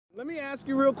Let me ask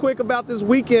you real quick about this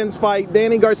weekend's fight,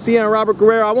 Danny Garcia and Robert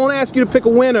Guerrero. I won't ask you to pick a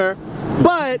winner,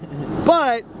 but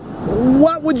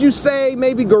what would you say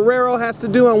maybe Guerrero has to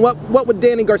do, and what would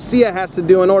Danny Garcia has to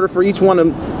do in order for each one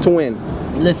to win?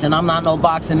 Listen, I'm not no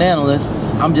boxing analyst.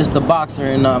 I'm just a boxer,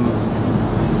 and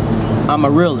I'm a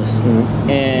realist.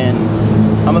 And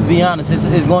I'm gonna be honest,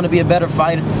 it's going to be a better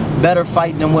fight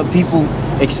than what people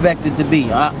expect it to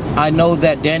be. I know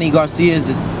that Danny Garcia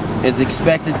is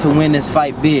expected to win this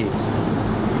fight big,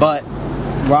 but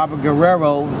Robert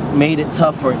Guerrero made it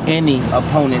tough for any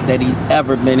opponent that he's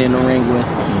ever been in the ring with,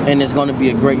 and it's going to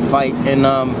be a great fight. And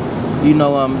you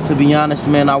know, to be honest,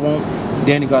 man, I want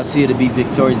Danny Garcia to be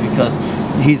victorious because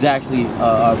he's actually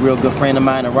a real good friend of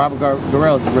mine, and Robert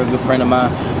Guerrero is a real good friend of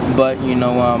mine. But you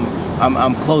know,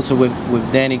 I'm closer with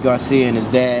Danny Garcia and his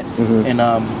dad, and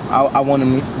I want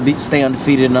him to stay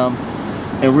undefeated and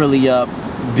really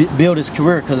build his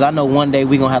career, because I know one day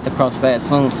we're gonna have to cross paths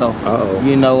soon. So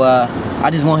you know, I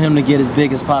just want him to get as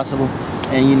big as possible,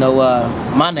 and you know,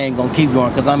 my name gonna keep going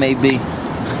because I'm AB.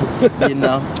 You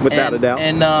know, without a doubt.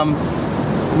 And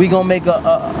we gonna make a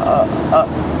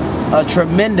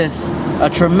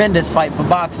tremendous fight for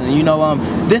boxing. You know,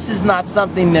 this is not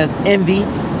something that's envy.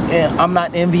 I'm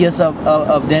not envious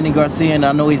of Danny Garcia, and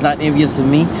I know he's not envious of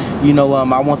me. You know,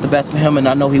 I want the best for him, and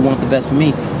I know he wants the best for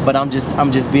me. But I'm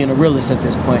just being a realist at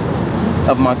this point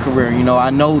of my career. You know, I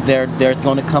know there's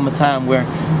going to come a time where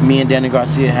me and Danny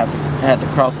Garcia have to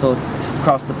cross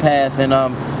the path, and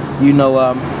you know,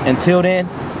 until then,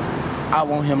 I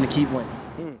want him to keep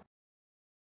winning.